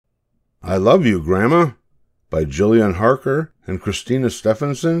I Love You, Grandma, by Jillian Harker and Kristina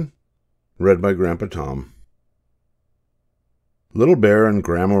Stephenson, read by Grandpa Tom. Little Bear and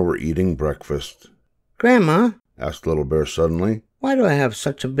Grandma were eating breakfast. Grandma, asked Little Bear suddenly. why do I have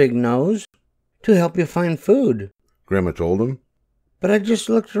such a big nose? To help you find food. Grandma told him. But I just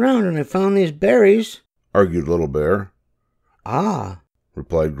looked around and I found these berries, argued Little Bear. Ah,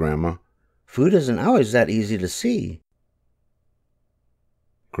 replied Grandma. Food isn't always that easy to see.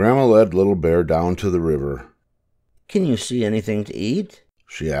 Grandma led Little Bear down to the river. Can you see anything to eat?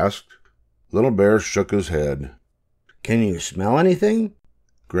 she asked. Little Bear shook his head. Can you smell anything?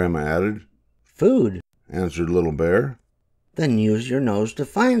 Grandma added. Food, answered Little Bear. Then use your nose to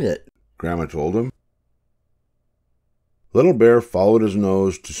find it, Grandma told him. Little Bear followed his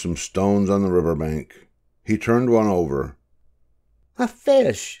nose to some stones on the riverbank. He turned one over. A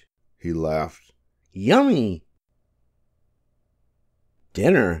fish, he laughed. Yummy.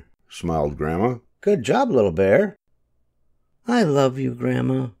 Dinner, smiled Grandma. Good job, Little Bear. I love you,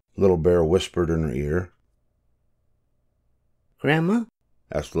 Grandma, Little Bear whispered in her ear. Grandma,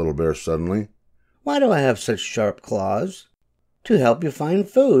 asked Little Bear suddenly. Why do I have such sharp claws? To help you find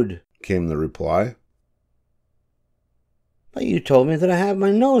food, came the reply. But you told me that I have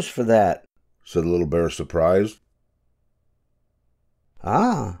my nose for that, said Little Bear, surprised.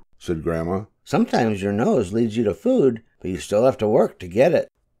 Ah, said Grandma. Sometimes your nose leads you to food, but you still have to work to get it.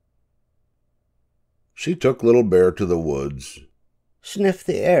 She took Little Bear to the woods. Sniff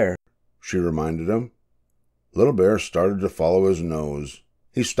the air, she reminded him. Little Bear started to follow his nose.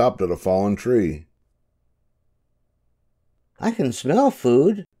 He stopped at a fallen tree. I can smell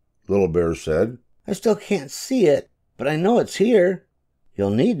food, Little Bear said. I still can't see it, but I know it's here. You'll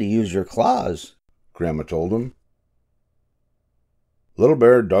need to use your claws, Grandma told him. Little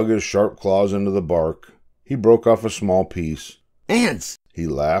Bear dug his sharp claws into the bark. He broke off a small piece. Ants, he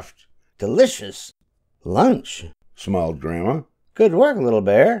laughed. Delicious. Lunch, smiled Grandma. Good work, Little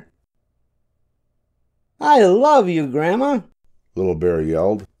Bear. I love you, Grandma, Little Bear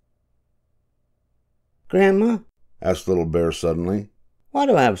yelled. Grandma, asked Little Bear suddenly. Why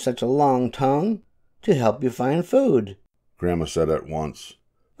do I have such a long tongue? To help you find food, Grandma said at once.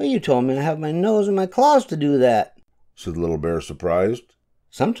 But you told me I have my nose and my claws to do that, said Little Bear, surprised.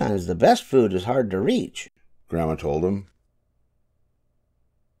 Sometimes the best food is hard to reach, Grandma told him.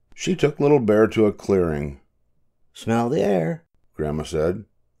 She took Little Bear to a clearing. Smell the air, Grandma said.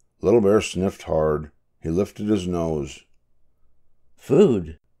 Little Bear sniffed hard. He lifted his nose.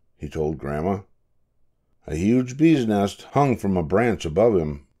 Food, he told Grandma. A huge bee's nest hung from a branch above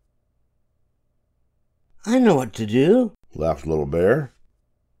him. I know what to do, laughed Little Bear.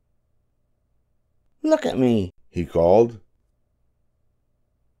 Look at me, he called.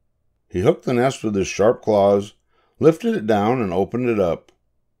 He hooked the nest with his sharp claws, lifted it down, and opened it up.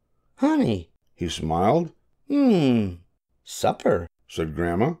 Honey, he smiled. Supper, said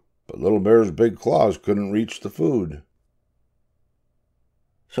Grandma, but Little Bear's big claws couldn't reach the food.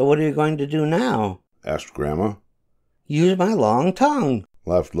 So what are you going to do now? asked Grandma. Use my long tongue,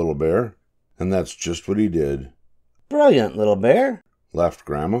 laughed Little Bear, and that's just what he did. Brilliant, Little Bear, laughed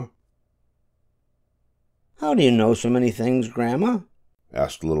Grandma. How do you know so many things, Grandma?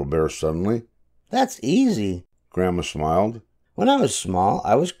 asked Little Bear suddenly. That's easy, Grandma smiled. When I was small,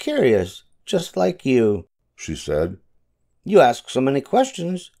 I was curious, just like you, she said. You ask so many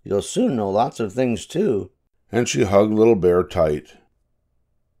questions, you'll soon know lots of things, too. And she hugged Little Bear tight.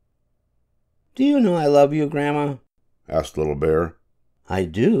 Do you know I love you, Grandma? asked Little Bear. I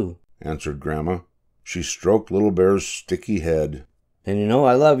do, answered Grandma. She stroked Little Bear's sticky head. Then you know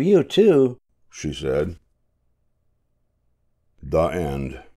I love you, too, she said. The end.